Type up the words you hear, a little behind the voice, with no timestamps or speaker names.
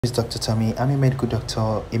Is Dr. Tommy. I'm a medical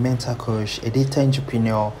doctor, a mental coach, a data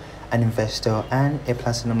entrepreneur, an investor, and a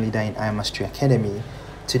platinum leader in IM.CENTER Academy.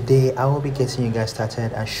 Today, I will be getting you guys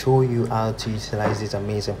started and show you how to utilize this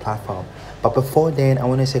amazing platform. But before then, I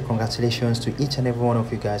want to say congratulations to each and every one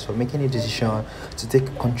of you guys for making a decision to take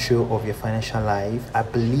control of your financial life. I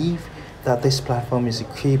believe that this platform is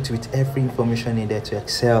equipped with every information needed to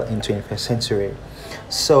excel in 21st century.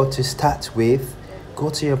 So to start with, go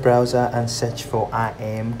to your browser and search for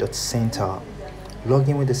IM.CENTER. Log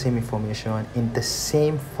in with the same information in the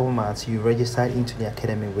same format you registered into the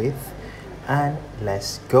academy with, and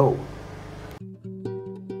let's go.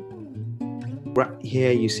 Right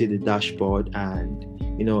here you see the dashboard and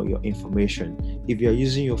your information. If you're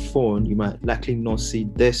using your phone, you might likely not see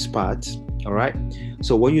this part. All right,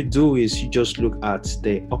 so what you do is you just look at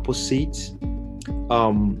the opposite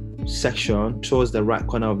section towards the right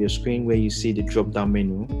corner of your screen where you see the drop down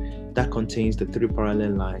menu that contains the 3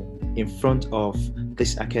 parallel line in front of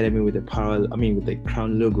this academy with the with the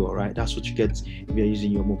crown logo. Right, that's what you get if you're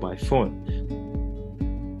using your mobile phone.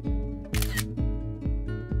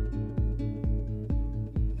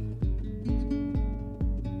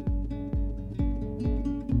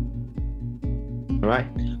 All right,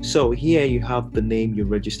 so here you have the name you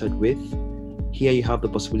registered with. Here you have the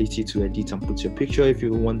possibility to edit and put your picture if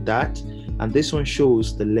you want that, and this one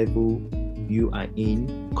shows the level you are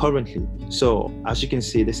in currently. So as you can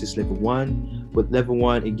see, this is level 1. With level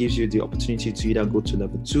 1, it gives you the opportunity to either go to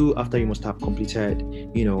level 2 after you must have completed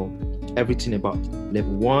everything about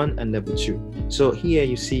level 1 and level 2. So here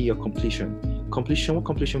you see your completion. What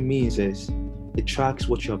completion means is it tracks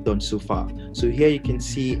what you have done so far. So here you can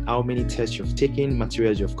see how many tests you've taken,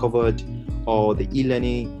 materials you've covered, or the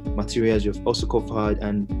e-learning materials you've also covered,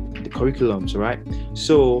 and the curriculums. Right,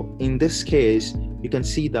 so in this case you can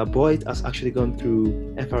see that Boyd has actually gone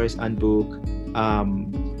through FRS handbook,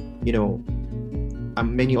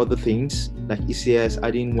 and many other things like ECS,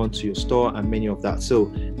 adding one to your store, and many of that. So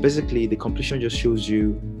basically the completion just shows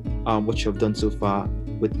you what you have done so far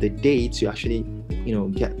with the date you actually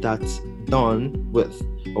get that done with,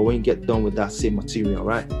 or when you get done with that same material.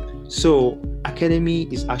 Right, so academy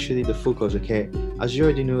is actually the focus. Okay, as you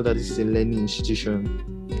already know that this is a learning institution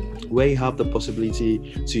where you have the possibility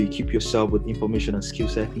to equip yourself with information and skill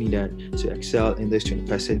set needed to excel in this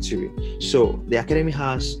 21st century. So the academy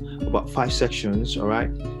has about 5 sections, all right,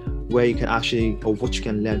 where you can actually, or what you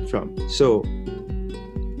can learn from. So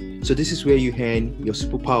this is where you earn your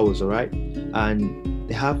superpowers, all right, and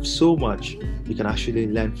they have so much you can actually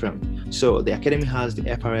learn from. So the academy has the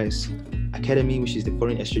FRS Academy, which is the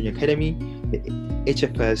Foreign Exchange Academy, the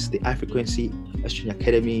HFS, the High Frequency Exchange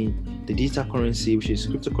Academy, the Digital Currency, which is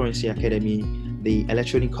Cryptocurrency Academy, the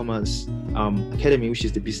Electronic Commerce Academy, which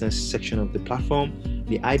is the business section of the platform,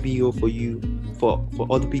 the IBO for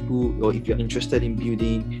other people, or if you're interested in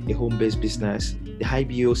building a home-based business. The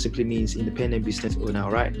IBO simply means independent business owner.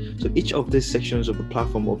 Right, so each of these sections of the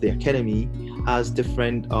platform of the academy has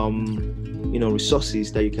different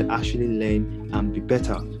resources that you can actually learn and be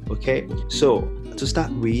better. Okay, so to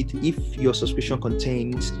start with, if your subscription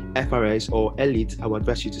contains FRS or Elite, I would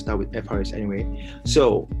advise you to start with FRS anyway.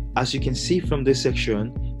 So as you can see from this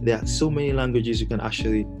section, there are so many languages you can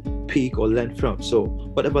actually pick or learn from. So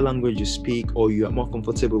whatever language you speak or you are more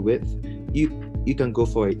comfortable with, you can go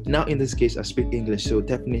for it. Now in this case, I speak English, so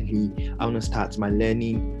definitely I want to start my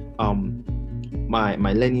learning my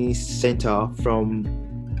learning center from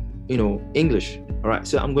English. All right,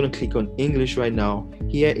 so I'm going to click on English right now.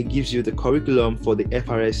 Here it gives you the curriculum for the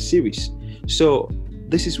FRS series. So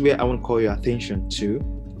this is where I want to call your attention to.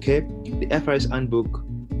 Okay, the FRS handbook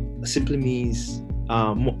simply means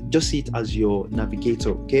just see it as your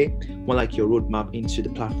navigator. Okay, more like your roadmap into the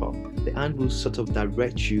platform. The handbook sort of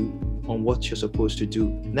directs you on what you're supposed to do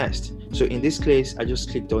next. So in this case, I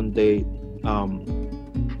just clicked on the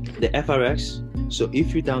FRS. So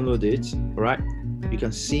if you download it, all right, you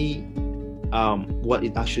can see what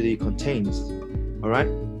it actually contains. All right,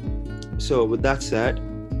 so with that said,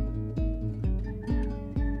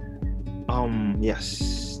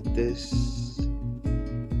 yes,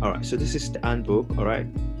 all right, so this is the handbook, all right,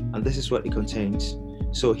 and this is what it contains.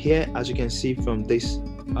 So here, as you can see from this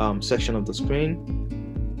section of the screen,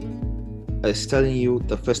 it's telling you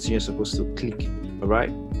the first thing you're supposed to click. All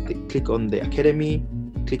right, click on the academy,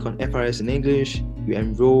 click on FRS in English, you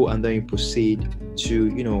enroll, and then you proceed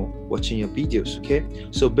to watching your videos. Okay,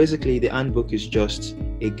 so basically the handbook is just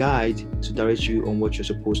a guide to direct you on what you're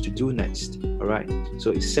supposed to do next. All right,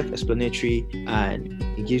 so it's self-explanatory and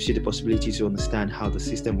it gives you the possibility to understand how the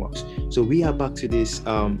system works. So we are back to this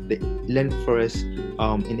the Learn Forest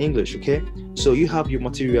in English. Okay, so you have your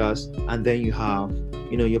materials, and then you have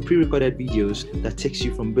your pre-recorded videos that takes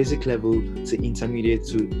you from basic level to intermediate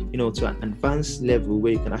to to an advanced level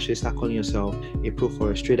where you can actually start calling yourself a pro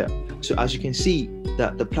forex trader. So as you can see,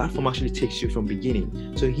 that the platform actually takes you from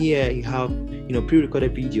beginning. So here you have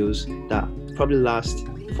pre-recorded videos that probably last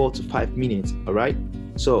 4 to 5 minutes. All right,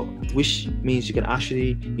 so which means you can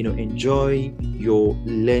actually enjoy your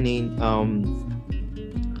learning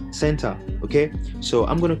center. Okay, so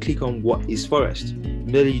I'm going to click on what is forest.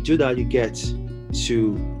 When you do that, you get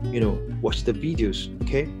to watch the videos.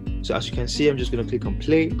 Okay, so as you can see, I'm just going to click on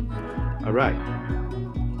play. All right,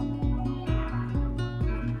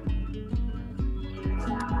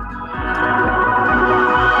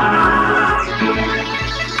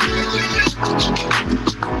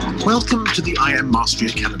 welcome to the IM Mastery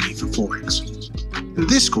Academy for Forex. In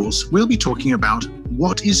this course, we'll be talking about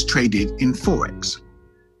what is traded in Forex.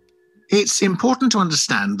 It's important to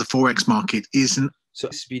understand the Forex market is an So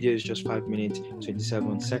this video is just 5 minutes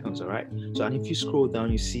 27 seconds. All right, so and if you scroll down,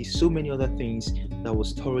 you see so many other things that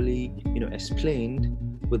was thoroughly explained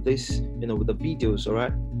with this with the videos. All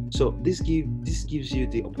right, so this gives you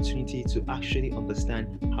the opportunity to actually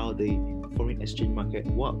understand how the foreign exchange market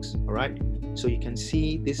works. All right, so you can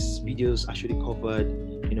see this videos actually covered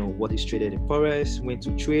what is traded in forex, when to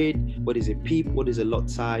trade, what is a pip, what is a lot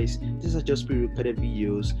size. These are just pre-recorded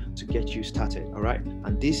videos to get you started. All right,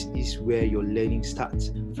 and this is where your learning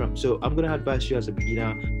starts from. So I'm going to advise you as a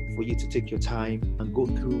beginner for you to take your time and go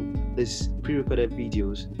through these pre-recorded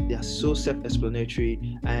videos. They are so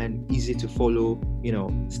self-explanatory and easy to follow,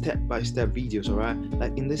 step-by-step videos. All right,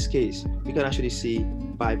 like in this case, you can actually see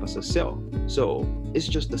buy versus sell. So it's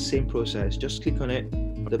just the same process. Just click on it,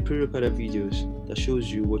 the pre-recorded videos that shows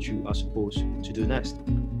you what you are supposed to do next.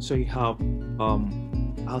 So you have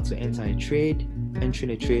how to enter a trade,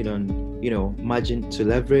 entering a trade on margin to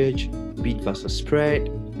leverage, bid versus spread.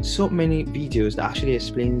 So many videos that actually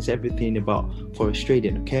explains everything about forex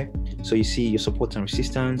trading. Okay, so you see your support and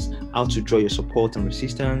resistance, how to draw your support and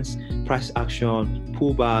resistance, price action,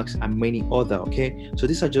 pullbacks, and many other. Okay, so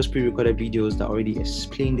these are just pre-recorded videos that already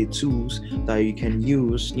explain the tools that you can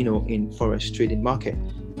use in forex trading market.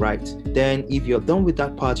 Right, then if you're done with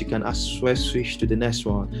that part, you can as well switch to the next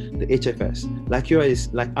one, the HFS. Like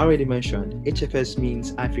I already mentioned, HFS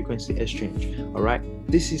means high frequency exchange. All right,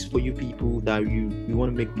 this is for you people that you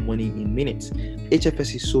want to make money in minutes.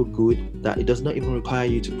 HFS is so good that it does not even require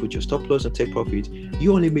you to put your stop loss and take profit.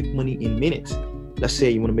 You only make money in minutes. Let's say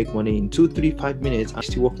you want to make money in 2, 3, 5 minutes. I'm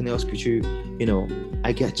still working else with you.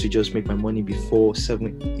 I get to just make my money before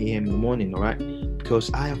 7 a.m. in the morning. All right,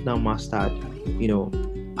 because I have now mastered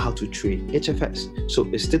how to trade HFS. So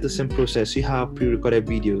it's still the same process. You have pre-recorded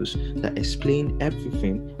videos that explain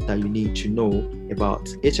everything that you need to know about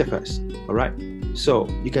HFS. All right, so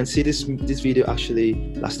you can see this video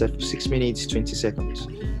actually lasted for 6 minutes 20 seconds.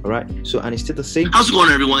 All right, so and it's still the same. How's it going,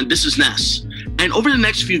 everyone? This is Ness, and over the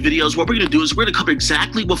next few videos, what we're going to do is we're going to cover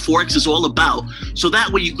exactly what Forex is all about, so that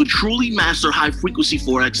way you could truly master high frequency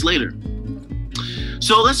Forex later.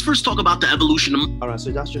 So let's first talk about the evolution of... All right,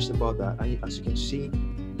 so that's just about that. And as you can see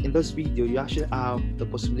in this video, you actually have the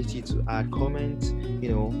possibility to add comments,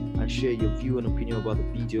 and share your view and opinion about the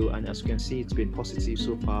video. And as you can see, it's been positive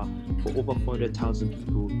so far for over 400,000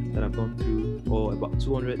 people that have gone through, or about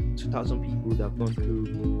 2,000 people that have gone through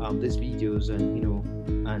these videos,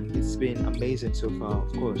 and it's been amazing so far,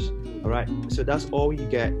 of course. All right, so that's all you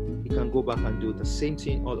get. You can go back and do the same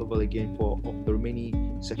thing all over again for the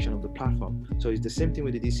remaining section of the platform. So it's the same thing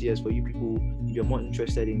with the DCS for you people if you're more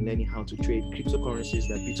interested in learning how to trade cryptocurrencies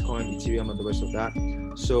like Bitcoin, Ethereum, and the rest of that.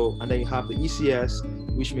 So, and then you have the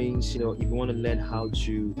ECS, which means if you want to learn how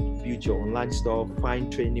to build your online store, find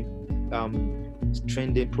trending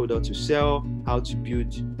product to sell, how to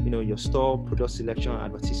build your store, product selection,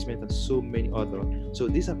 advertisement, and so many other. So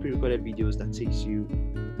these are pre-recorded videos that takes you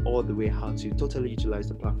all the way how to totally utilize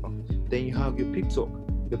the platform. Then you have your Pip Talk.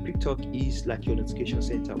 Your Pip Talk is like your notification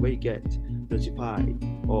center where you get notified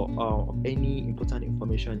or any important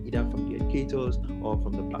information either from the educators or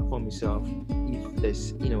from the platform itself if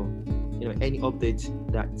there's any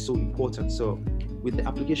update that's so important. So with the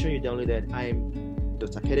application you downloaded,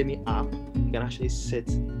 IM.Academy app, you can actually set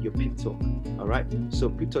your Pip Talk. All right, so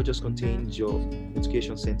Pip Talk just contains your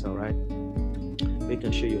notification center. All right, where you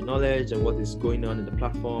can share your knowledge and what is going on in the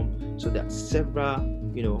platform. So there are several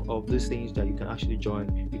of these things that you can actually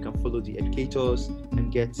join. You can follow the educators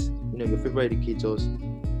and get your favorite educators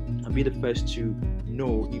and be the first to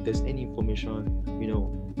know if there's any information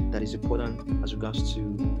that is important as regards to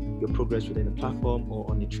your progress within the platform or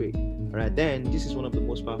on the trade. All right, then this is one of the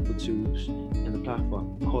most powerful tools in the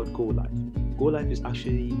platform called Go Live. Go Live is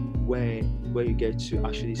actually where you get to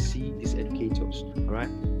actually see these educators. All right,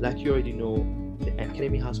 like you already know, the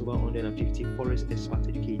Academy has over 150 Forex expert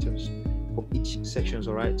educators for each sections.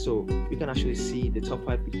 All right, so you can actually see the top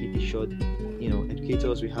 5 weekly featured,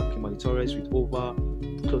 educators. We have Kimberly Torres with over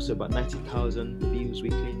close to about 90,000 views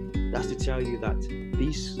weekly. That's to tell you that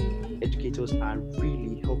these educators are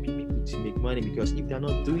really helping people to make money, because if they're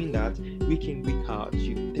not doing that week in, week out,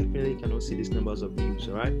 you definitely cannot see these numbers of views.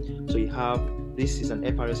 All right, so you have, this is an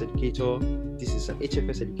FRS educator, this is an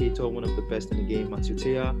HFS educator, one of the best in the game, Matthew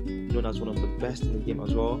Tea, known as one of the best in the game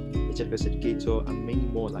as well, HFS educator, and many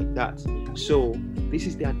more like that. So this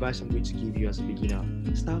is the advice I'm going to give you as a beginner.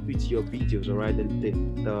 Start with your videos, all right,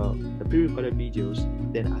 the pre-recorded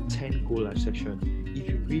videos, then attend Go Live section. If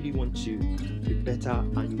you really want to be better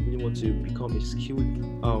and you really want to become a skilled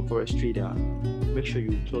forex trader, make sure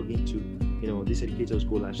you plug into this educators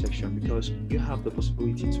Go Live section, because you have the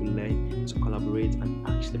possibility to learn, to collaborate, and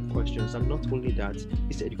ask them questions. And not only that,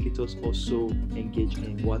 these educators also engage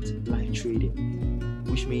in live trading,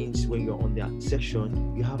 which means when you're on their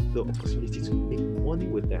section, you have the possibility to make money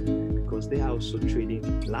with them, because they are also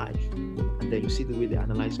trading live. And then you see the way they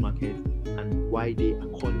analyze market and why they are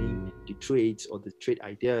calling the trades or the trade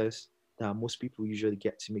ideas that most people usually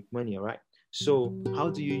get to make money. All right, so how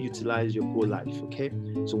do you utilize your Go Live? Okay,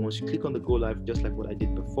 so once you click on the Go Live, just like what I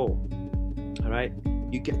did before, all right,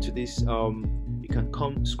 you get to this, you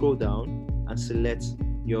can scroll down and select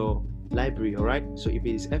your library. All right, so if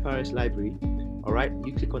it is FRS library, all right,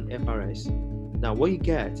 you click on FRS. Now what you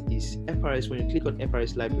get is FRS. When you click on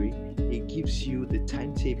FRS library, it gives you the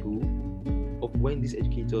timetable of when these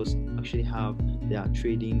educators actually have their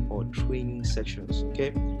trading or training sections.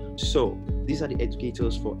 Okay, so these are the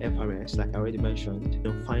educators for FRS. Like I already mentioned,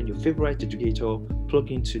 find your favorite educator,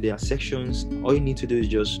 plug into their sections. All you need to do is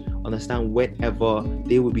just understand whenever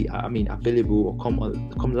they will be available or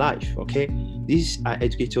come live. Okay, these are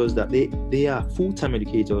educators that they are full-time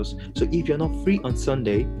educators. So if you're not free on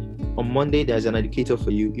Sunday, on Monday there's an educator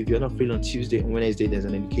for you. If you're not free on Tuesday and Wednesday, there's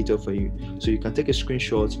an educator for you. So you can take a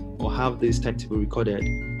screenshot or have this timetable recorded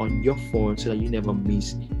on your phone so that you never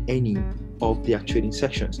miss any of their trading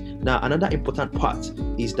sections. Now another important part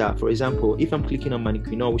is that, for example, if I'm clicking on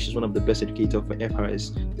Maniquino, which is one of the best educators for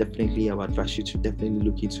FRS, definitely I would advise you to definitely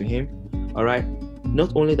look into him. All right,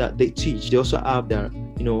 not only that they teach, they also have their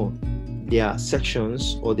their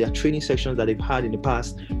sections or their training sections that they've had in the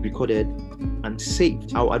past recorded and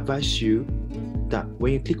saved. I'll advise you that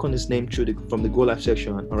when you click on his name from the Go Live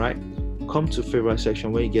section, all right, come to favorite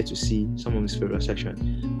section where you get to see some of his favorite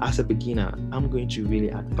section. As a beginner, I'm going to really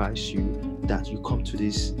advise you that you come to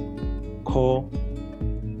this core.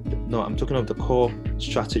 No, I'm talking of the core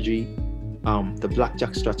strategy, the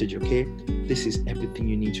blackjack strategy. Okay, this is everything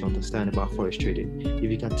you need to understand about forex trading. If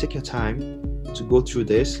you can take your time to go through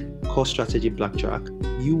this core strategy blackjack,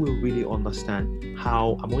 you will really understand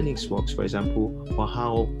how harmonics works, for example, or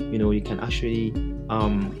how you can actually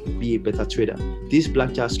be a better trader. This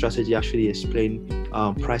blackjack strategy actually explain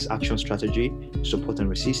price action strategy, support and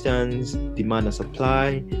resistance, demand and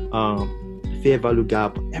supply, fair value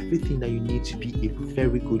gap, everything that you need to be a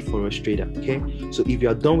very good forex trader. Okay, so if you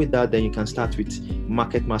are done with that, then you can start with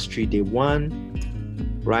market mastery day 1.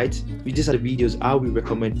 Right, these are the videos I will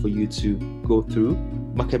recommend for you to go through.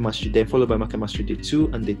 Market mastery, then followed by market mastery day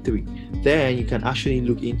 2 and day 3. Then you can actually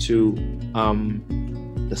look into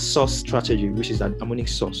the source strategy, which is an harmonic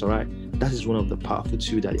source. All right, that is one of the powerful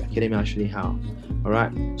tools that the Academy actually have. All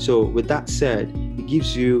right, so with that said, it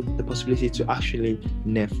gives you the possibility to actually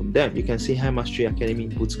learn from them. You can see High Mastery Academy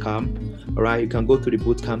Bootcamp. All right, you can go through the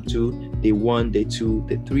bootcamp too, day 1, day 2,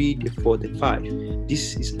 day 3, day 4, day 5.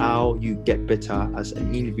 This is how you get better as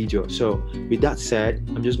an individual. So with that said,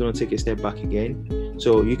 I'm just going to take a step back again.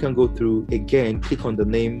 So you can go through again, click on the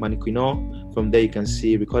name Maniquino. From there you can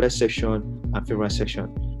see recorded section and favorite section.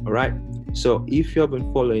 All right, so if you have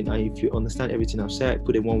been following and if you understand everything I've said,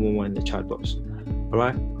 put a 111 in the chat box. All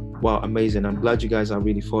right, wow, amazing. I'm glad you guys are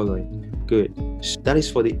really following. Good. So that is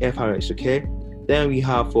for the FRS. Okay, then we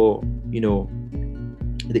have for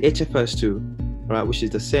the HFS too, all right, which is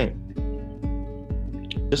the same.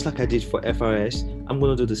 Just like I did for FRS, I'm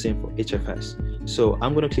going to do the same for HFS. So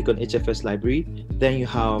I'm going to click on HFS library. Then you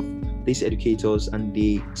have these educators and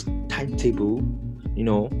the timetable,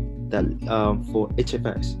 that for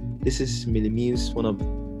HFS. This is Millimuse, one of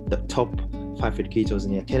the top 5 educators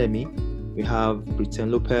in the Academy. We have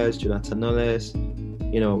Britain Lopez, Jonathan Knowles,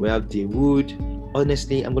 we have Day Wood.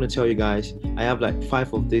 Honestly, I'm going to tell you guys, I have like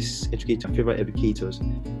 5 of these favorite educators.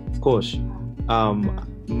 Of course,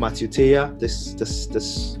 Matthew Taylor,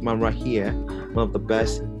 this man right here, one of the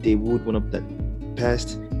best. Dawood, one of the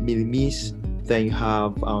best. Milimis. Then you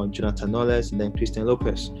have Jonathan Knowles, and then Christian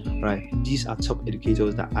Lopez. Right, these are top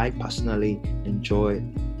educators that I personally enjoy.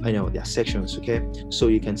 I know their sections. Okay, so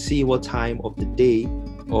you can see what time of the day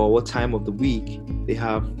or what time of the week they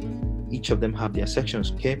have. Each of them have their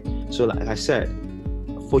sections. Okay, so like I said,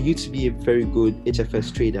 for you to be a very good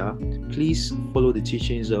HFX trader, please follow the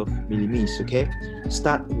teachings of Milimis. Okay,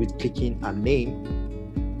 start with clicking a name.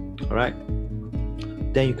 All right,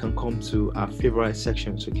 then you can come to our favorite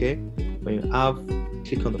sections. Okay, when you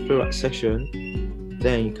click on the favorite section,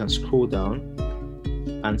 then you can scroll down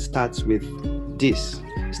and start with this.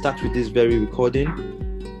 Start with this very recording.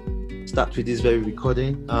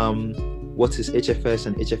 What is HFS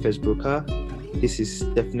and HFS broker? This is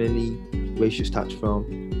definitely where you should start from.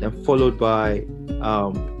 Then followed by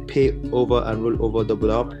pay over and roll over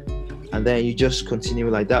double up, and then you just continue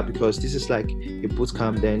like that, because this is like a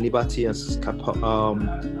bootcamp. Then Liberty and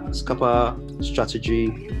scalper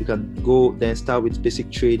strategy. You can go then start with basic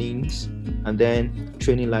tradings and then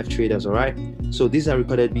training live traders. All right, so these are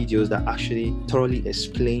recorded videos that actually thoroughly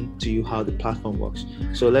explain to you how the platform works.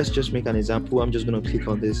 So let's just make an example. I'm just going to click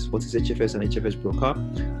on this, what is HFS and HFS broker.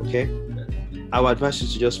 Okay, I would advise you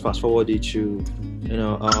to just fast forward it to the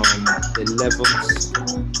 11th,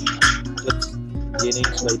 just beginning,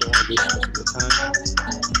 so you don't want to waste most of the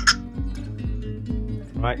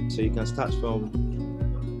time. All right, so you can start from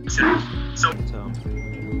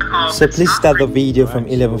So please start the video from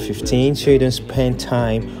 11:15 so you don't spend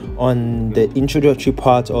time on the introductory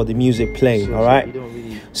part or the music playing. All right,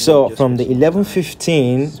 so from the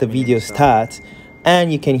 11:15 the video starts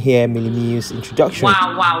and you can hear Milimis' introduction.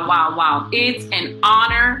 Wow. It's an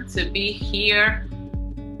honor to be here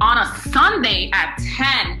on a Sunday at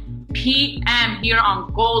 10 p.m. here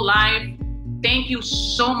on Go Live. Thank you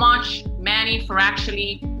so much, Manny, for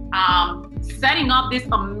actually setting up this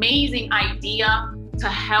amazing idea to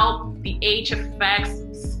help the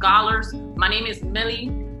HFX scholars. My name is Millie,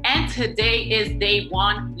 and today is day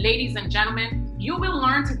one. Ladies and gentlemen, you will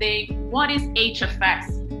learn today what is HFX,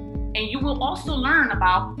 and you will also learn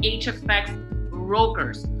about HFX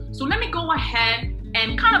brokers. So let me go ahead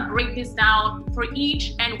and kind of break this down for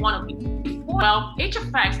each and one of you. Well,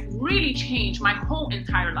 HFX really changed my whole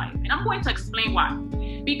entire life, and I'm going to explain why.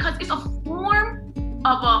 Because it's a form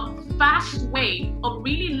of a fast way of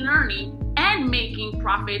really learning and making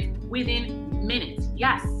profit within minutes.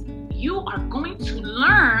 Yes, you are going to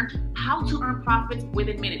learn how to earn profits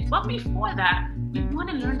within minutes. But before that, we want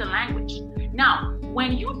to learn the language. Now,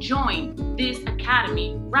 when you join this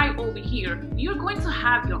academy right over here, you're going to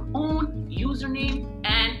have your own username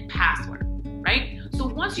and password, right? So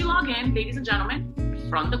once you log in, ladies and gentlemen,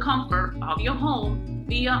 from the comfort of your home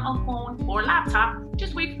via a phone or laptop,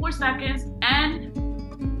 just wait 4 seconds and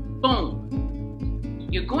boom,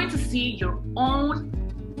 you're going to see your own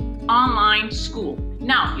online school.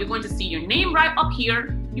 Now, you're going to see your name right up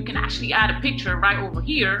here. You can actually add a picture right over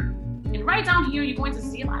here. And right down here, you're going to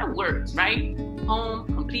see a lot of words, right? Home,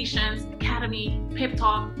 completions, academy, pip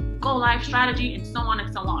talk, go live strategy, and so on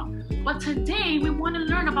and so on. But today, we want to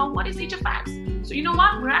learn about what is HFX. So you know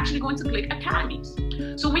what? We're actually going to click academies.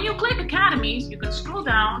 So when you click academies, you can scroll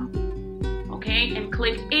down, okay, and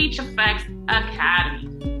click HFX Academy.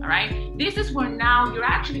 All right, this is where now you're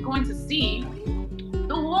actually going to see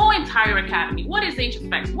the whole entire academy. What is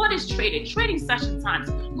HFX? What is trading? Trading session times,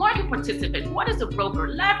 market participant, what is a broker,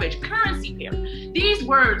 leverage, currency pair. These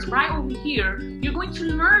words right over here, you're going to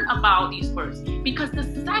learn about these words, because the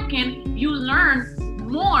second you learn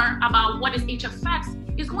more about what is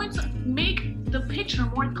HFX, is going to make the picture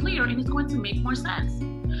more clear and it's going to make more sense.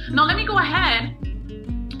 Now let me go ahead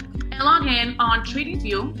and log in on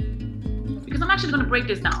TradingView, because I'm actually going to break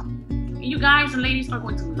this down. You guys and ladies are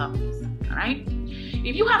going to love this, all right?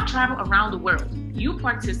 If you have traveled around the world, you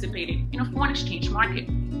participated in a foreign exchange market,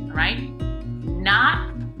 all right?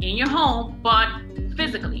 Not in your home, but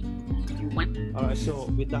physically. All right, so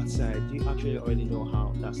with that said, you actually already know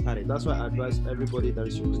how that started. That's why I advise everybody that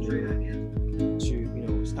is new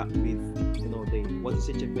to, start with, what is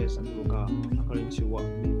HFS and broker, according to what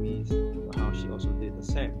Mimi, how she also did the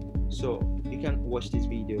same. So you can watch these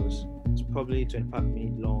videos. It's probably 25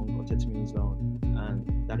 minutes long or 30 minutes long,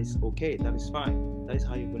 and that is okay. That is fine. That is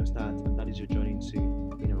how you're going to start, and that is your journey to,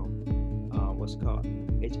 what's called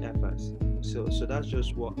HFS. So that's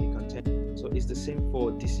just what you can tell. So it's the same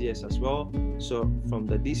for DCS as well. So from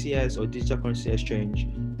the DCS or digital currency exchange,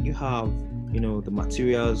 you have, the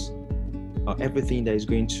materials, everything that is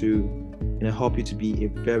going to, help you to be a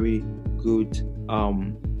very good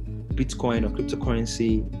Bitcoin or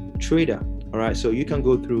cryptocurrency trader. All right, so you can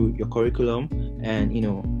go through your curriculum and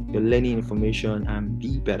your learning information and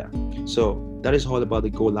be better. So that is all about the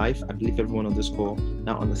Go Live. I believe everyone on this call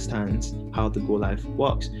now understands how the Go Live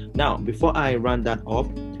works. Now, before I run that up,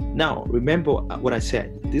 now remember what I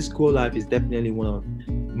said. This Go Live is definitely one of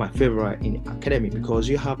my favorite in academy because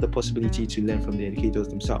you have the possibility to learn from the educators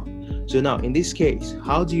themselves. So now in this case,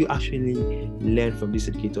 how do you actually learn from these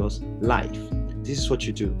educators live? This is what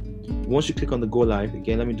you do. Once you click on the Go Live,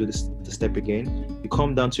 again, let me do the step again. You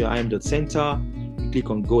come down to your IM.CENTER, you click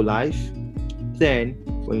on Go Live. Then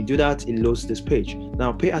when you do that, it loads this page.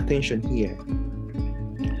 Now pay attention here.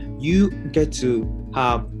 You get to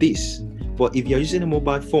have this, but if you're using a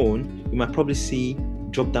mobile phone, you might probably see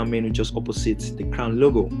drop down menu just opposite the crown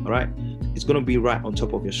logo. All right, it's going to be right on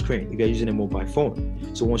top of your screen if you're using a mobile phone.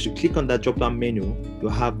 So once you click on that drop down menu,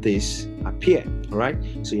 you'll have this appear. All right,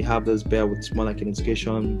 so you have this bell with more like an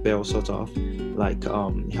notification bell, sort of like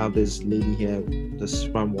you have this lady here, this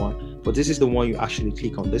round one, but this is the one you actually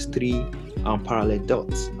click on. There's three parallel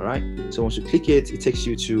dots. All right, so once you click it, it takes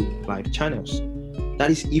you to live channels. That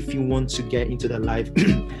is if you want to get into the live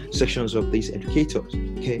sections of these educators.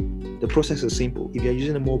 Okay, the process is simple. If you're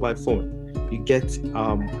using a mobile phone, you get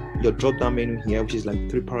your drop down menu here, which is like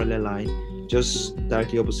three parallel line, just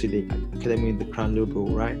directly opposite the academy, the crown logo,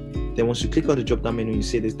 right? Then once you click on the drop down menu, you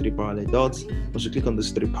see there's three parallel dots. Once you click on these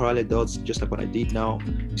three parallel dots, just like what I did now,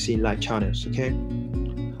 you see live channels. Okay,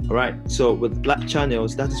 all right, so with black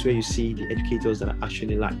channels, that is where you see the educators that are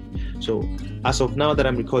actually live. So as of now that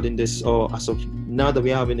I'm recording this, or as of now that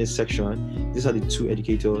we are having this section, these are the two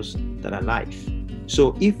educators that are live.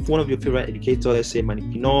 So if one of your favorite educators, let's say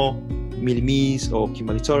Manipino, Milimis, or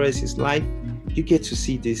Kimberly Torres is live, you get to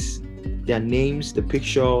see this, their names, the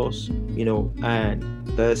pictures, and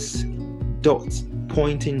this dot,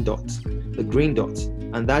 pointing dot, the green dot,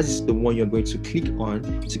 and that is the one you're going to click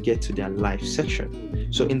on to get to their live section.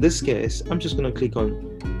 So in this case, I'm just going to click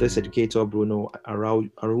on this educator, Bruno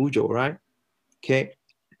Araujo, right? Okay,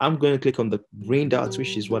 I'm going to click on the green dot,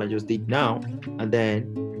 which is what I just did now, and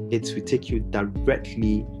then it will take you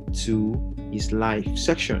directly to his live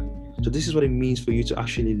section. So this is what it means for you to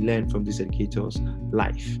actually learn from these educators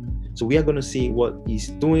live. So we are going to see what he's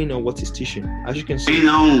doing or what he's teaching. As you can see.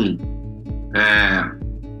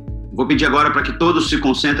 Vou pedir agora para que todos se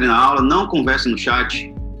concentrem na aula, não conversem no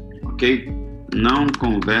chat, ok? Não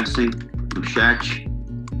conversem no chat.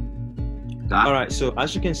 Tá? All right, so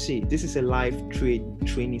as you can see, this is a live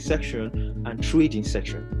training section and trading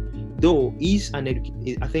section. Though he's I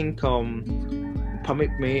think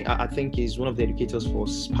permit me, I think he's one of the educators for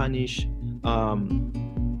Spanish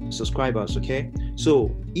subscribers. Okay, so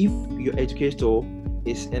if your educator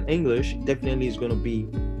is in English, definitely is going to be,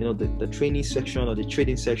 the training section or the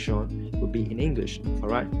trading section will be in English. All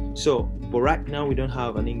right, so but right now we don't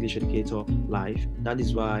have an English educator live. That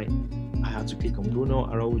is why I had to click on Bruno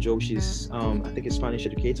Araujo, which is I think a Spanish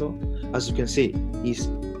educator. As you can see, he's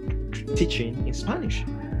teaching in Spanish.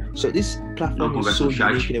 So this platform is so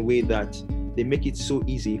unique in a way that they make it so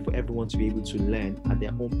easy for everyone to be able to learn at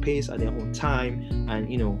their own pace, at their own time, and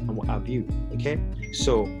and what have you. Okay,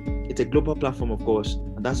 so it's a global platform, of course,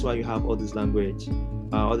 and that's why you have all these languages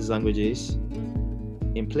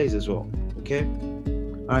in place as well. Okay,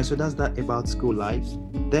 all right, so that's that about Go Live.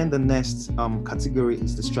 Then the next category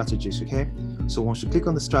is the strategies. Okay, so once you click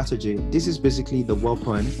on the strategy, this is basically the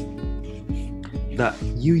weapon that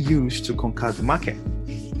you use to conquer the market.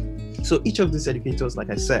 So each of these educators, like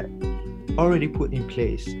I said, already put in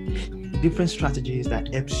place different strategies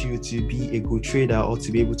that helps you to be a good trader or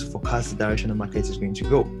to be able to forecast the direction the market is going to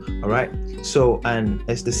go. All right, so and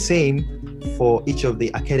it's the same for each of the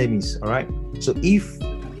academies. All right, so if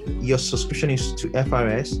your subscription is to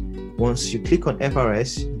FRS, once you click on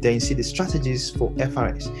FRS, then you see the strategies for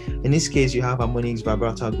FRS. In this case, you have Harmonix,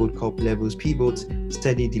 Vibrator, Gold Cup, Levels, Pivot,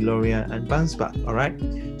 Steady, DeLorean, and Bounce Back. All right,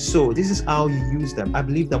 so this is how you use them. I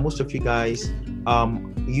believe that most of you guys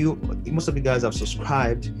have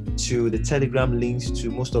subscribed to the Telegram links to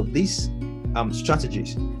most of these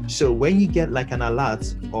strategies. So when you get like an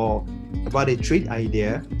alert or about a trade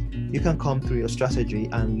idea, you can come through your strategy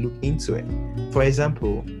and look into it. For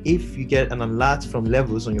example, if you get an alert from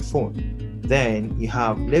Levels on your phone, then you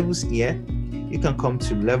have Levels here. You can come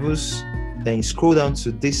to Levels, then you scroll down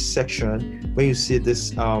to this section where you see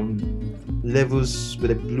this Levels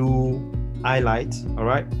with a blue highlight. All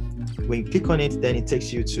right, when you click on it, then it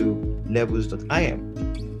takes you to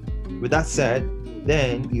levels.im. With that said,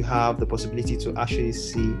 then you have the possibility to actually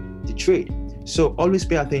see the trade. So always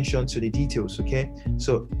pay attention to the details. Okay,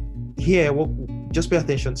 so here just pay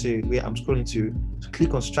attention to where I'm scrolling to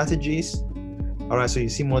click on strategies. All right, so you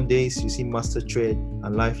see Mondays, you see Master Trade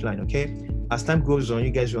and Lifeline. Okay, as time goes on,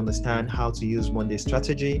 you guys will understand how to use Monday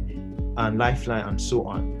strategy and lifeline and so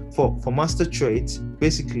on. For master trades,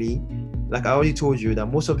 basically, like I already told you, that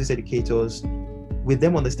most of these educators, with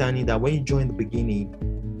them understanding that when you join the beginning,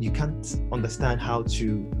 you can't understand how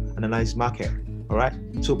to analyze market, all right?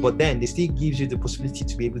 So, but then they still gives you the possibility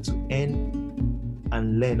to be able to earn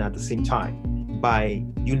and learn at the same time by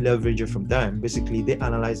you leveraging from them. Basically, they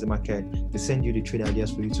analyze the market, they send you the trade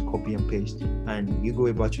ideas for you to copy and paste, and you go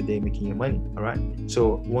about your day making your money, all right?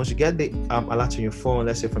 So once you get the alert on your phone,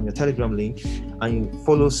 let's say from your Telegram link, and you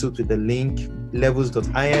follow suit with the link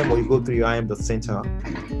levels.im, or you go through your IM.CENTER,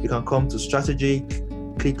 you can come to strategy,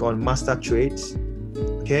 click on master trades,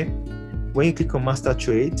 okay? When you click on master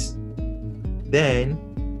trades, then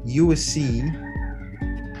you will see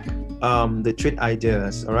the trade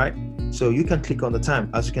ideas, all right? So you can click on the time.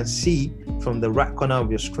 As you can see from the right corner of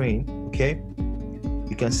your screen, okay,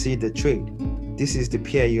 you can see the trade. This is the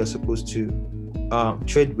pair you are supposed to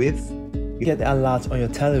trade with. You get the alert on your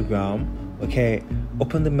Telegram, okay?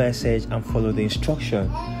 Open the message and follow the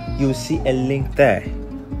instruction. You will see a link there.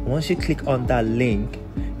 Once you click on that link,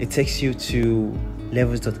 it takes you to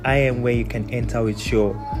levels.im, where you can enter with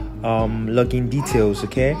your login details,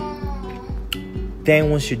 okay? Then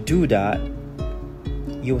once you do that,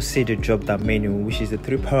 you'll see the drop down menu, which is the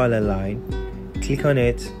 3 parallel line. Click on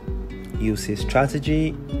it, you'll see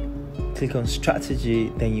strategy. Click on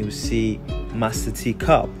strategy, then you'll see master T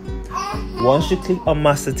cup. Once you click on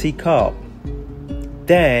master T cup,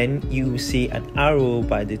 then you will see an arrow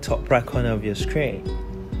by the top right corner of your screen.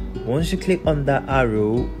 Once you click on that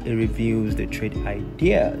arrow, it reveals the trade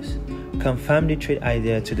ideas. Confirm the trade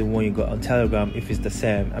idea to the one you got on Telegram if it's the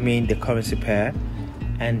same, the currency pair,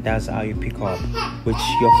 and that's how you pick up with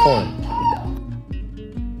your phone.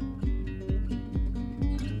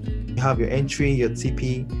 You have your entry, your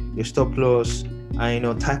TP, your stop loss,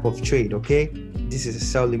 and type of trade, okay? This is a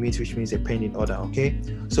sell limit, which means a pending order, okay?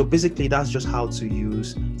 So basically, that's just how to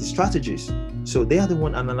use the strategies. So they are the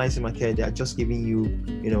one analyzing market. They are just giving you,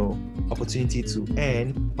 opportunity to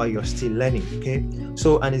earn while you're still learning, okay?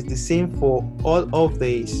 So, and it's the same for all of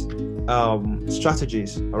these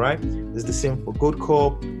strategies, all right? It's the same for Gold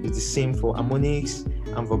Corp, it's the same for Harmonix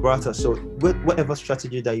and Vibrata. So whatever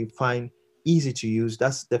strategy that you find easy to use,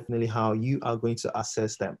 that's definitely how you are going to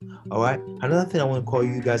access them, all right? Another thing I want to call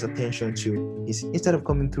you guys attention to is, instead of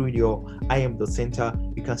coming through your IM.CENTER,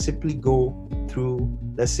 you can simply go through,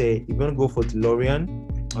 let's say you're going to go for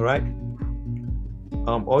DeLorean, all right?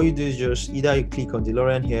 All you do is just either you click on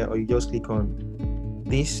DeLorean here, or you just click on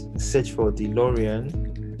this, search for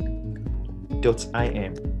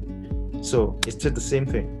DeLorean.im. So it's still the same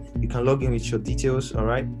thing. You can log in with your details, all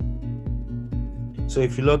right? So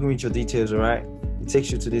if you log in with your details, all right, it takes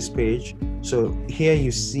you to this page. So here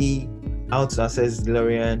you see how to access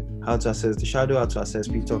DeLorean, how to access the shadow, how to access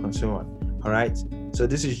PTalk, and so on, all right? So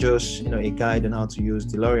this is just a guide on how to use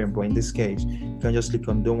DeLorean, but in this case, you can just click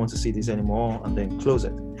on don't want to see this anymore and then close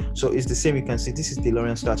it. So it's the same. You can see this is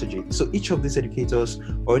DeLorean strategy. So each of these educators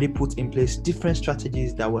already put in place different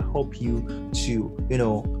strategies that will help you to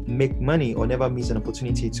make money or never miss an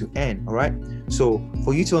opportunity to earn, all right? So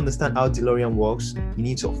for you to understand how DeLorean works, you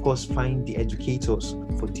need to of course find the educators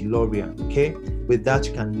for DeLorean, okay? With that,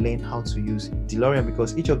 you can learn how to use DeLorean,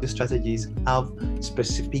 because each of the strategies have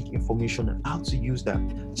specific information on how to use them.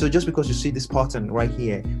 So just because you see this pattern right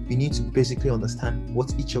here, you need to basically understand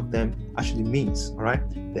what each of them actually means, all right?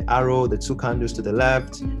 The arrow, the 2 candles to the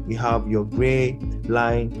left, you have your gray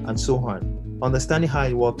line, and so on. Understanding how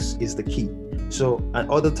it works is the key. So at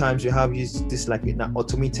other times you have used this like an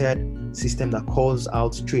automated system that calls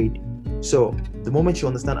out trade. So the moment you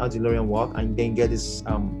understand how DeLorean works and then get this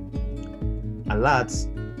alerts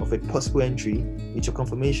of a possible entry with your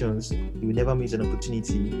confirmations, you will never miss an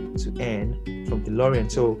opportunity to earn from DeLorean.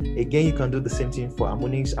 So again, you can do the same thing for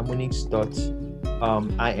Harmonix,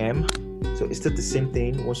 harmonix.im. So it's still the same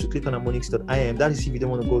thing. Once you click on harmonix.im, that is if you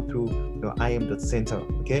don't want to go through your IM.CENTER,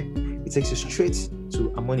 okay? It takes you straight to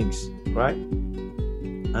Harmonix, right?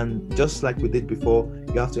 And just like we did before,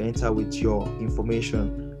 you have to enter with your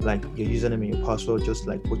information, like your username and your password, just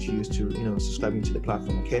like what you used to, subscribing to the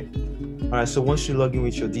platform, okay? All right, so once you log in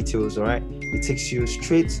with your details, all right, it takes you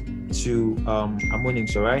straight to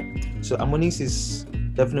Harmonix, all right? So Harmonix is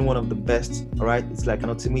definitely one of the best, all right? It's like an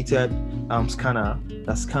automated scanner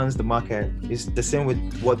that scans the market. It's the same with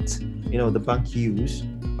what the bank use,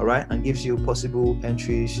 all right, and gives you possible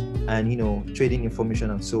entries and trading information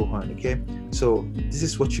and so on, okay? So this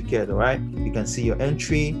is what you get, all right? You can see your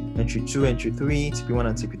entry 2, entry 3, TP1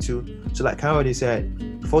 and TP2. So like I already said,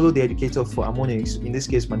 follow the educator for harmonics, in this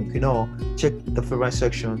case Maniquinor, check the favorite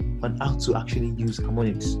section on how to actually use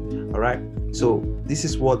harmonics. All right, so this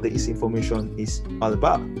is what this information is all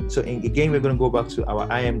about. So again, we're going to go back to our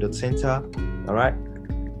IM.CENTER, all right,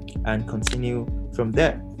 and continue from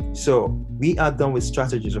there. So we are done with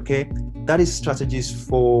strategies. Okay, that is strategies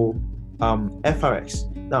for FRX.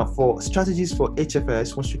 Now for strategies for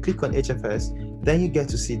HFS, once you click on HFS, then you get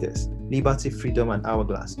to see this: Liberty, Freedom, and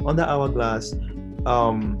Hourglass. Under Hourglass,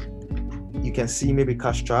 you can see maybe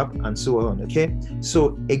Cash Trap and so on. Okay,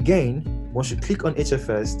 so again, once you click on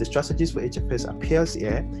HFS, the strategies for HFS appears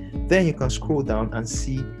here. Then you can scroll down and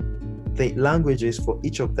see the languages for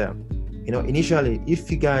each of them. You know, initially, if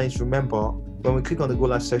you guys remember, when we click on the Go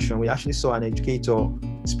Live section, we actually saw an educator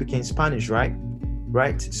speaking Spanish, right?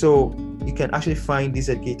 So you can actually find these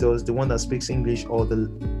educators, the one that speaks English or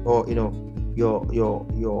you know,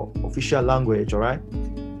 your official language, all right?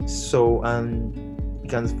 So you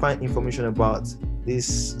can find information about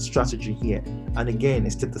this strategy here, and again,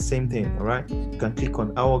 it's still the same thing. All right, you can click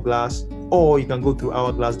on Hourglass, or you can go through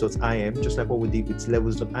hourglass.im, just like what we did with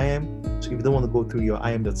levels.im. So if you don't want to go through your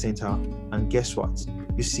IM.CENTER, and guess what,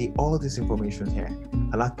 you see all this information here,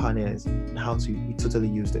 alert panels, and how to totally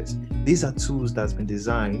use this. These are tools that's been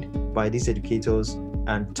designed by these educators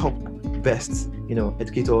and top best, you know,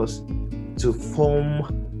 educators to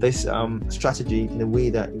form this strategy in a way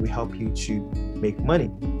that it will help you to make money.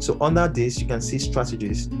 So under this, you can see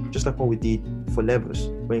strategies, just like what we did for levels.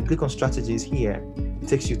 When you click on strategies here, it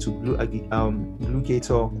takes you to Blue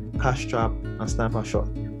Gator, Cash Trap, and Sniper Shot.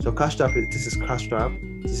 So Cash Trap, this is Cash Trap.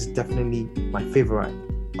 This is definitely my favorite.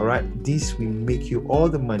 All right, this will make you all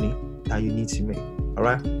the money that you need to make. All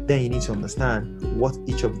right, then you need to understand what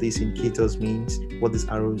each of these indicators means, what these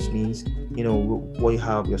arrows means. You know, what you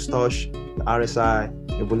have, your Stosh, your RSI,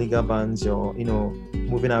 your Bollinger Bands, your, you know,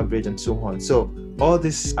 moving average, and so on. So all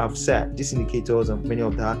this I've said, these indicators and many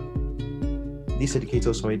of that, these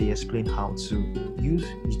indicators already explain how to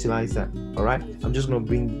utilize them. All right, I'm just going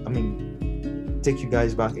to take you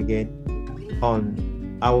guys back again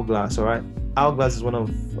on Hourglass. All right, Hourglass is one of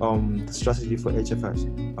the strategy for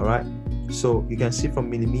HFS. All right, so you can see from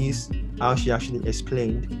Millime's how she actually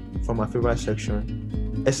explained from my favorite section,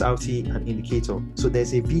 SRT and indicator. So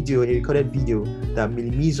there's a video, a recorded video that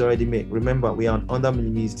Millime's already made. Remember, we are under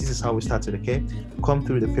Millime's. This is how we started. Okay, come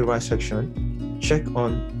through the favorite section, check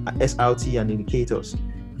on SRT and indicators,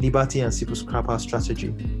 Liberty and Simple Scrapper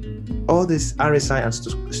strategy, all this RSI and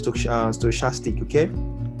stochastic. Okay,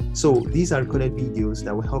 so these are recorded videos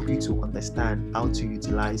that will help you to understand how to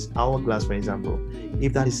utilize Hourglass, for example.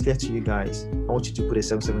 If that is clear to you guys, I want you to put a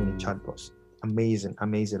 77 in the chat box. Amazing.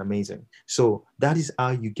 So that is how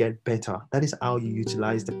you get better. That is how you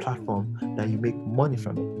utilize the platform, that you make money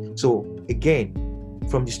from it. So again,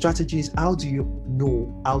 from the strategies, how do you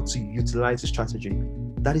know how to utilize the strategy?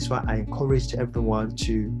 That is why I encourage everyone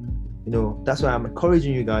to, you know, that's why I'm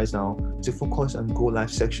encouraging you guys now to focus on Go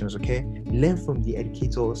Live sections. Okay, learn from the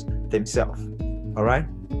educators themselves. All right,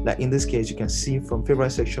 like in this case, you can see from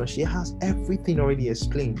favorite section, she has everything already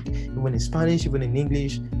explained, even in Spanish, even in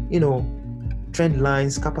English, you know, trend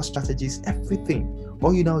lines, kappa strategies, everything.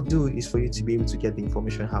 All you now do is for you to be able to get the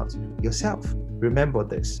information out yourself. Remember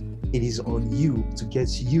this, it is on you to get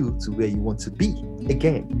you to where you want to be.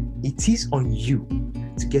 Again, it is on you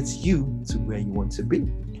to get you to where you want to be.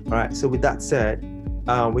 All right, so with that said,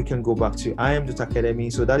 we can go back to IM.Academy.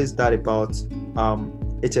 So that is that about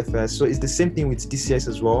HFS. So it's the same thing with DCS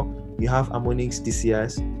as well. You have harmonics,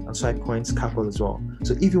 DCS, and swipe coins, Capel as well.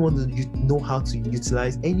 So if you want to know how to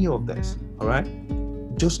utilize any of this, all right,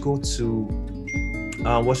 just go to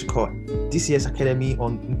DCS Academy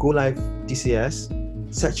on Go Live DCS.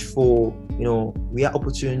 Search for, you know, we are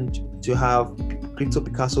opportune to have Crypto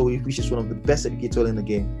Picasso, which is one of the best educators in the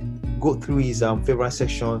game. Go through his favorite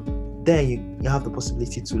section. Then you have the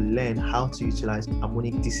possibility to learn how to utilize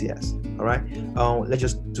harmonic DCS. All right, let's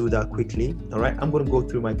just do that quickly. All right, I'm going to go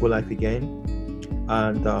through my Go Live again,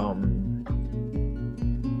 and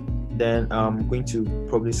then I'm going to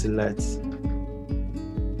probably select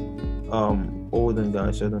hold on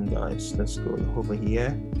guys, let's go over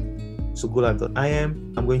here. So go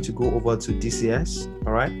live.im, I'm going to go over to DCS,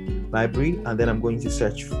 all right, library, and then I'm going to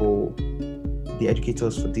search for the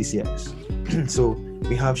educators for DCS. So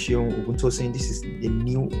we have Shion Oguntosin. This is a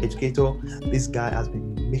new educator. This guy has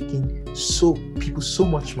been making people so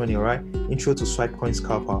much money. All right, intro to swipe coin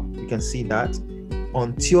scalper, you can see that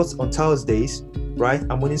on Thursdays, right?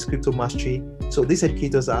 Harmonics Crypto Mastery. So these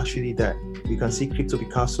educators are actually there. You can see Crypto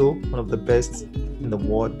Picasso, one of the best in the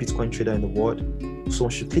world, Bitcoin trader in the world. So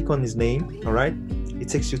once you click on his name, all right, it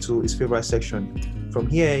takes you to its favorite section. From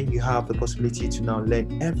here, you have the possibility to now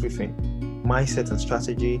learn everything: mindset and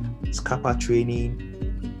strategy, scalper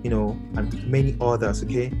training, you know, and many others.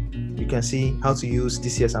 Okay, you can see how to use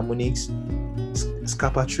DCS harmonics,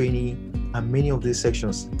 scalper training, and many of these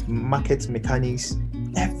sections, market mechanics.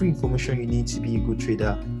 Every information you need to be a good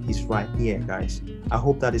trader is right here, guys. I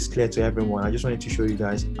hope that is clear to everyone. I just wanted to show you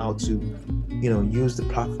guys how to, you know, use the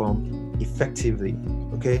platform effectively.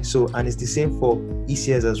 Okay, so, and it's the same for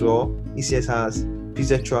ECS as well. ECS has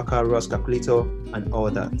PZ tracker, ROS calculator, and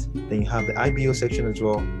all that. Then you have the IBO section as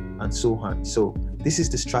well, and so on. So this is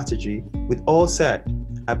the strategy. With all said,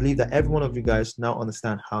 I believe that every one of you guys now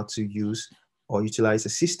understand how to use or utilize the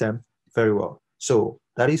system very well. So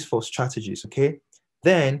that is for strategies. Okay.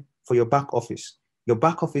 Then for your back office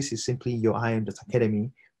is simply your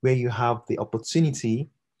IM.Academy, where you have the opportunity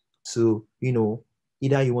to, you know,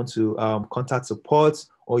 either you want to contact support,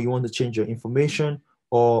 or you want to change your information,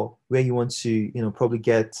 or where you want to, you know, probably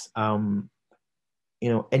get, you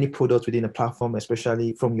know, any product within a platform,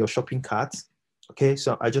 especially from your shopping cart. Okay,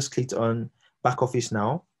 so I just clicked on back office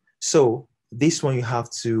now. So this one, you have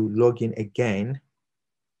to log in again,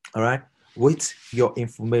 all right, with your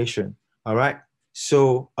information, all right.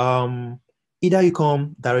 So either you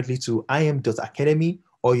come directly to IM.Academy,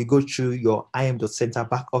 or you go through your IM.CENTER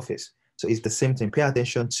back office. So it's the same thing. Pay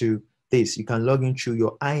attention to this. You can log in through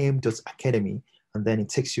your IM.Academy, and then it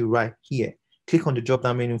takes you right here. Click on the drop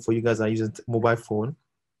down menu for you guys that are using mobile phone,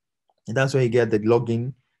 and that's where you get the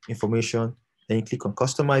login information. Then you click on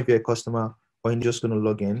customer if you're a customer, or you're just going to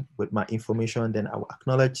log in with my information. Then I will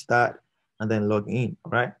acknowledge that and then log in.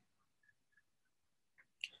 All right.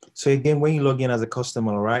 So again, when you log in as a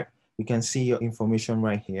customer, all right, you can see your information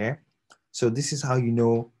right here. So this is how you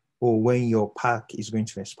know, oh, when your pack is going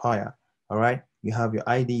to expire. All right, you have your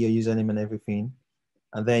ID, your username, and everything,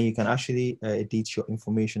 and then you can actually edit your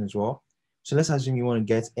information as well. So let's assume you want to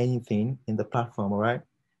get anything in the platform. All right,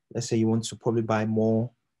 let's say you want to probably buy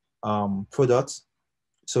more products.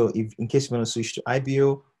 So if in case you want to switch to IBO,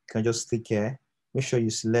 you can just click here. Make sure you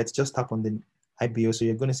select, just tap on the IBO. So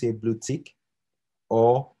you're going to see a blue tick.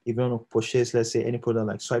 Or if you want to purchase, let's say, any product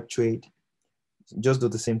like Swipe Trade, just do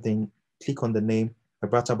the same thing. Click on the name.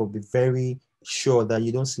 Vibrator, but be very sure that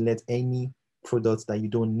you don't select any products that you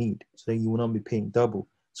don't need, so that you will not be paying double.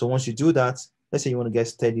 So once you do that, let's say you want to get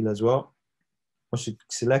Steady as well. Once you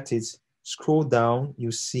select it, scroll down,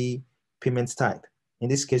 you see payment type. In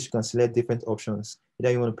this case, you can select different options.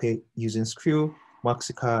 Either you want to pay using Skrill,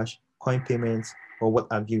 MaxiCash, coin payments, or what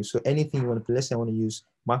have you. So anything you want to pay. Let's say I want to use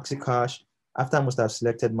MaxiCash. After I must have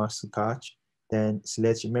selected MaxiCash, then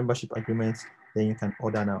select your membership agreement, then you can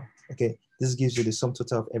order now. Okay, this gives you the sum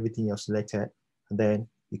total of everything you have selected, and then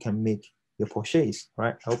you can make your purchase,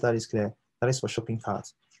 right? I hope that is clear. That is for shopping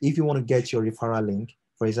carts. If you want to get your referral link,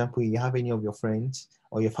 for example, you have any of your friends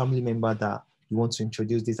or your family member that you want to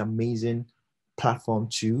introduce this amazing platform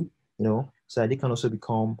to, you know, so that they can also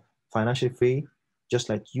become financially free, just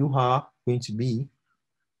like you are going to be,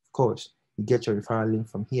 of course. You get your referral link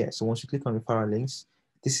from here. So once you click on referral links,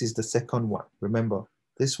 this is the second one. Remember,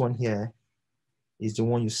 this one here is the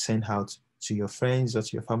one you send out to your friends or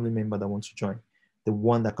to your family member that want to join. The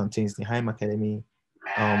one that contains the IM Academy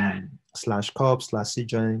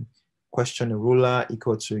 /corp/cjoin question ruler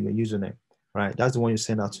equal to your username, right? That's the one you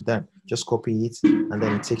send out to them. Just copy it, and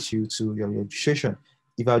then it takes you to your registration.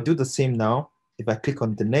 If I do the same now, if I click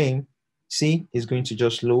on the name, see, it's going to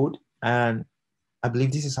just load, and I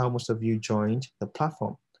believe this is how most of you joined the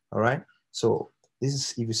platform. All right. So this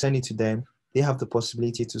is, if you send it to them, they have the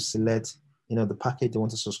possibility to select, you know, the package they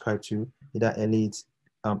want to subscribe to, either Elite,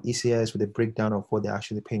 ECS with a breakdown of what they're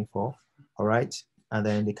actually paying for. All right. And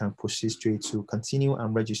then they can proceed straight to continue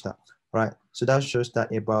and register. All right. So that's just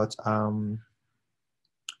that about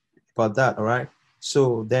that. All right.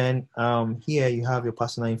 So then here you have your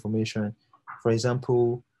personal information. For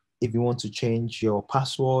example, if you want to change your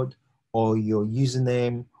password or your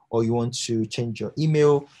username, or you want to change your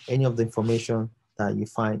email, any of the information that you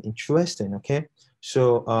find interesting, okay?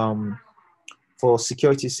 So for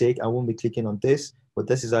security's sake, I won't be clicking on this, but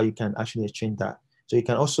this is how you can actually change that. So you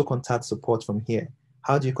can also contact support from here.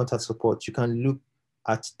 How do you contact support? You can look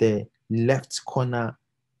at the left corner,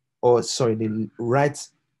 or sorry, the right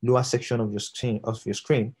lower section of your screen.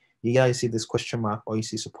 You guys see this question mark, or you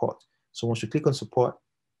see support. So once you click on support,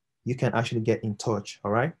 you can actually get in touch,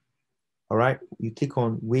 all right? All right, you click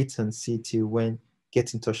on wait and see till when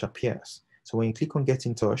get in touch appears. So when you click on get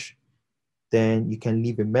in touch, then you can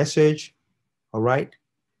leave a message, all right?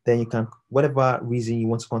 Then you can, whatever reason you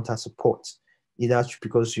want to contact support. either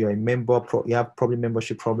because you're a member, you have probably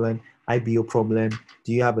membership problem, IBO problem,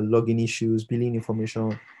 do you have a login issues, billing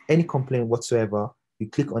information, any complaint whatsoever, you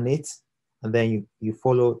click on it, and then you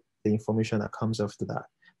follow the information that comes after that.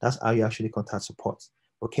 That's how you actually contact support.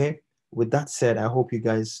 Okay. With that said, I hope you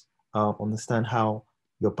guys understand how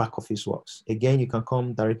your back office works. Again, you can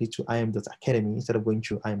come directly to IM.Academy instead of going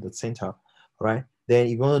through IM.CENTER. All right. Then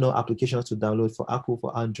if you want to know applications to download for Apple,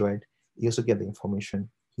 for Android, you also get the information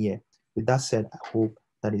here. With that said, I hope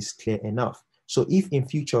that is clear enough. So if in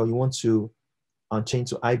future you want to change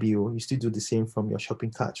to IBO, you still do the same from your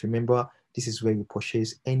shopping cart. Remember, this is where you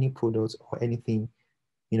purchase any product or anything,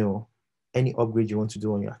 any upgrade you want to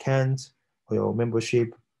do on your account or your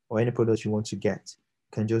membership or any product you want to get.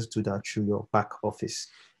 You can just do that through your back office.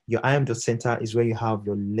 Your IM.CENTER is where you have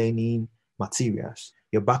your learning materials.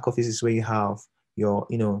 Your back office is where you have your,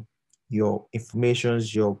 your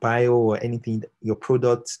informations, your bio or anything, your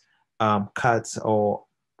product cards or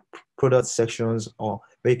product sections, or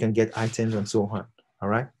where you can get items and so on. All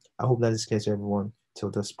right. I hope that is clear to everyone till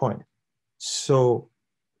this point. So,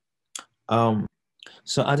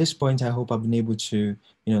 so at this point, I hope I've been able to,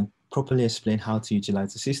 properly explain how to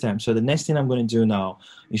utilize the system. So the next thing I'm going to do now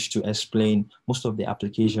is to explain most of the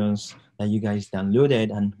applications that you guys downloaded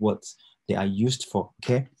and what they are used for.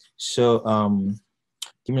 Okay. So,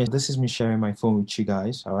 this is me sharing my phone with you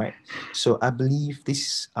guys. All right. So I believe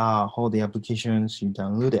these are all the applications you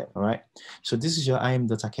downloaded. All right. So this is your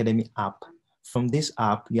IM.Academy app. From this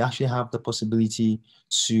app, you actually have the possibility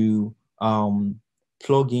to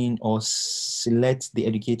plug in or select the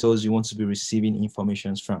educators you want to be receiving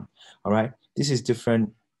information from. All right. This is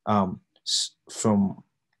different from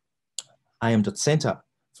IM.CENTER.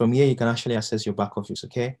 From here, you can actually access your back office.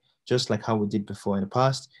 Okay. Just like how we did before in the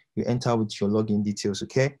past, you enter with your login details,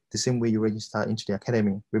 okay? The same way you register into the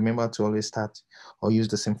academy. Remember to always start or use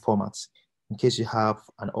the same formats. In case you have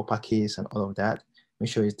an uppercase and all of that,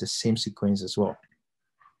 make sure it's the same sequence as well.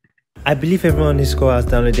 I believe everyone on this call has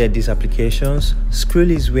downloaded these applications.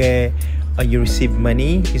 Skrill is where you receive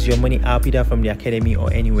money. It's your money app either from the academy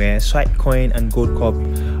or anywhere. Swipecoin and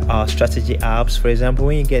Goldcorp are strategy apps. For example,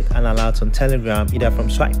 when you get an alert on Telegram, either from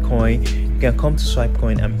Swipecoin, you can come to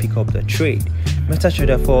Swipecoin and pick up the trade.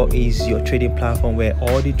 MetaTrader 4 is your trading platform where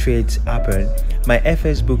all the trades happen. My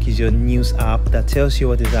FS Book is your news app that tells you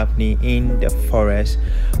what is happening in the forex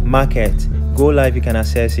market. Go Live, you can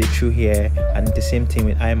access it through here, and the same thing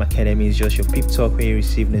with IM Academy is just your Pip Talk where you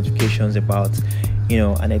receive notifications about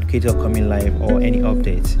an educator coming live or any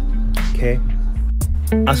updates. Okay.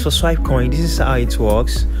 As for Swipecoin, this is how it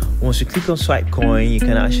works. Once you click on Swipecoin, you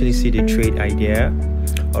can actually see the trade idea.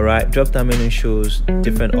 All right, drop down menu shows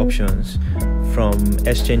different options from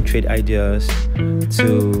exchange trade ideas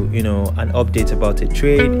to an update about a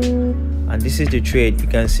trade. And this is the trade. You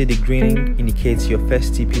can see the green indicates your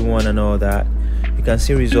first TP1 and all that. You can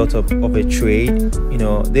see result of a trade.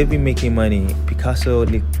 They've been making money, Picasso,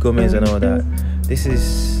 Gomez and all that. This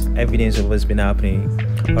is evidence of what's been happening.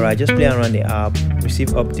 All right, just play around the app, receive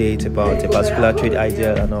updates about a particular trade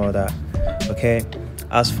idea and all that. Okay.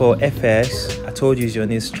 As for FS, I told you it's your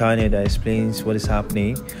news channel that explains what is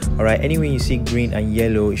happening. All right, anyway you see green and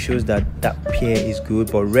yellow, it shows that pair is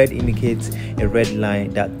good, but red indicates a red line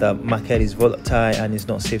that the market is volatile and it's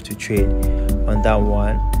not safe to trade on that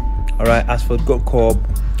one. All right, as for Goldcorp,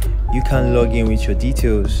 you can log in with your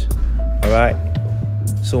details. All right,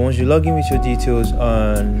 so once you log in with your details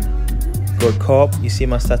on Goldcorp, you see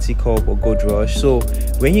Master T Corp or Gold Rush. So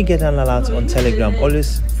when you get an alert on Telegram,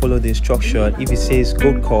 always follow the instruction. If it says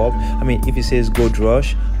if it says Gold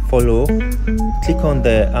Rush, follow, click on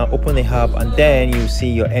the open the app, and then you see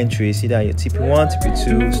your entries, either your TP1,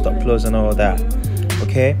 TP2, stop loss and all that.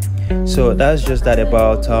 Okay, so that's just that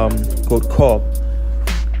about Goldcorp.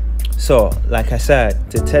 So like I said,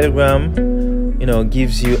 the Telegram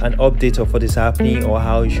gives you an update of what is happening or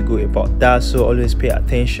how you should go about that. So always pay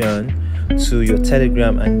attention to your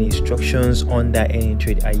Telegram and the instructions on that any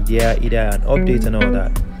trade idea, either an update and all that.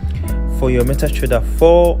 For your MetaTrader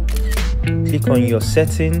 4, click on your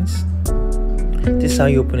settings. This is how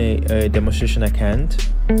you open a demonstration account.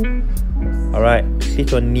 All right,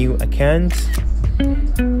 click on new account.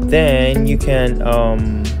 Then you can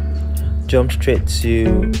jump straight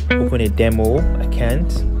to open a demo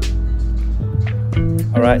account.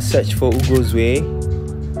 All right, search for Ugo's Way.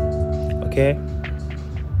 Okay.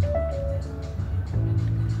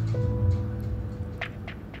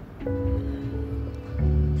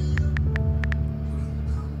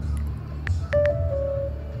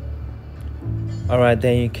 All right,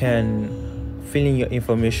 then you can fill in your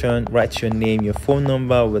information, write your name, your phone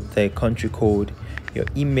number with the country code, your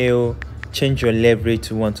email, change your leverage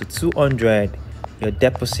to 1 to 200, your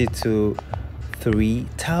deposit to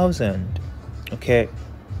 3,000. Okay,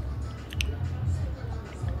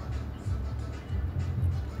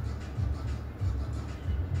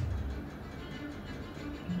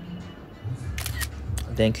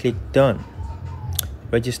 then click done,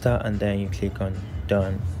 register, and then you click on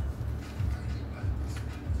done.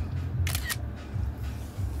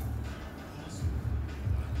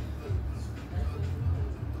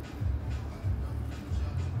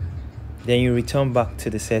 Then you return back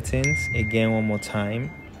to the settings again one more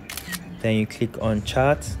time. Then you click on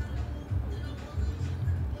chart.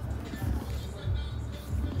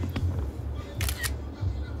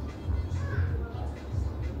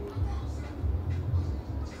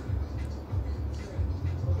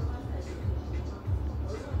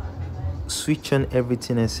 Switch on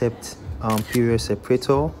everything except period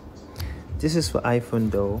separator. This is for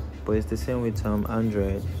iPhone though, but it's the same with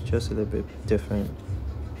Android, just a little bit different.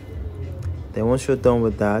 Then once you're done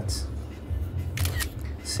with that,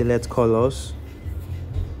 select colors.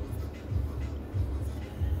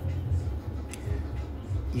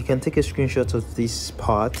 You can take a screenshot of this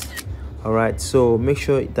part. All right, so make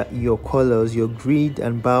sure that your colors, your grid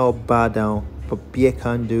and bar down, beer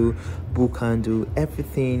candle, blue candle,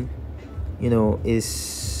 everything, you know,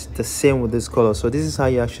 is the same with this color. So this is how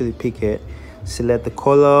you actually pick it. Select the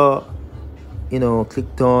color, you know,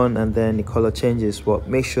 click done, and then the color changes, but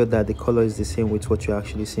make sure that the color is the same with what you're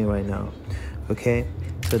actually seeing right now. Okay,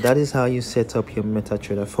 so that is how you set up your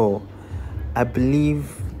MetaTrader 4. I believe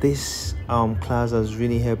this class has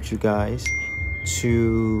really helped you guys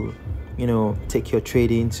to, you know, take your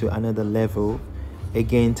trading to another level.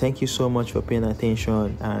 Again, thank you so much for paying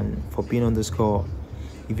attention and for being on this call.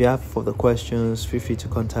 If you have further questions, feel free to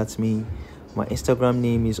contact me. My Instagram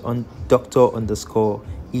name is on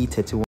Dr._E31.